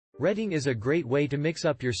Reading is a great way to mix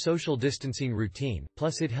up your social distancing routine,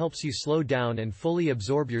 plus it helps you slow down and fully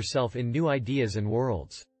absorb yourself in new ideas and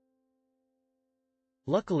worlds.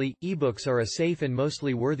 Luckily, ebooks are a safe and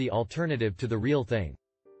mostly worthy alternative to the real thing.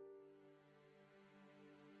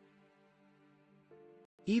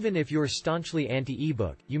 Even if you're staunchly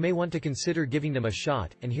anti-ebook, you may want to consider giving them a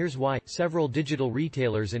shot, and here's why. Several digital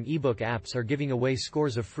retailers and ebook apps are giving away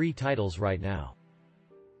scores of free titles right now.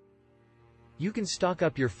 You can stock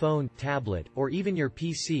up your phone, tablet, or even your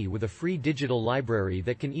PC with a free digital library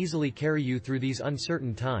that can easily carry you through these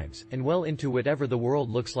uncertain times, and well into whatever the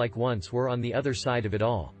world looks like once we're on the other side of it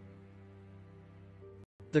all.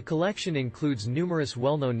 The collection includes numerous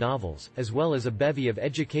well-known novels, as well as a bevy of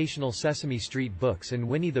educational Sesame Street books and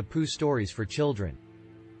Winnie the Pooh stories for children.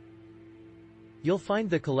 You'll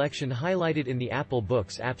find the collection highlighted in the Apple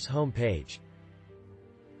Books app's home page.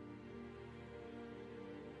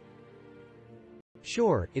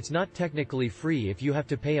 Sure, it's not technically free if you have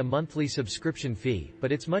to pay a monthly subscription fee,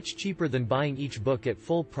 but it's much cheaper than buying each book at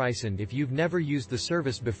full price, and if you've never used the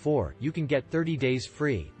service before, you can get 30 days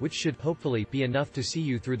free, which should, hopefully, be enough to see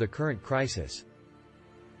you through the current crisis.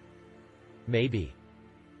 Maybe.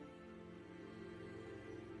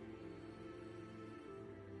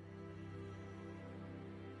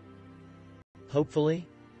 Hopefully?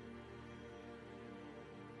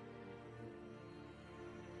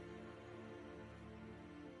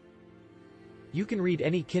 You can read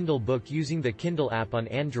any Kindle book using the Kindle app on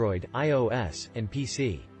Android, iOS, and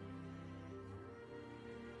PC.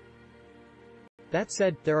 That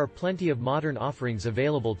said, there are plenty of modern offerings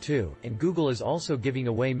available too, and Google is also giving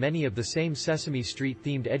away many of the same Sesame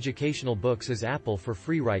Street-themed educational books as Apple for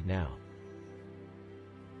free right now.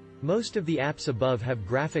 Most of the apps above have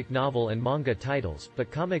graphic novel and manga titles,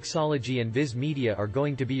 but Comixology and Viz Media are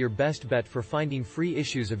going to be your best bet for finding free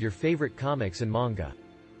issues of your favorite comics and manga.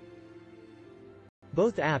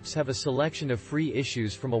 Both apps have a selection of free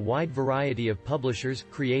issues from a wide variety of publishers,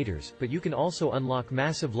 creators, but you can also unlock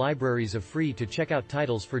massive libraries of free to check out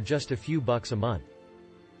titles for just a few bucks a month.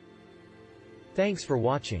 Thanks for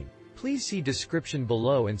watching. Please see description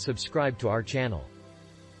below and subscribe to our channel.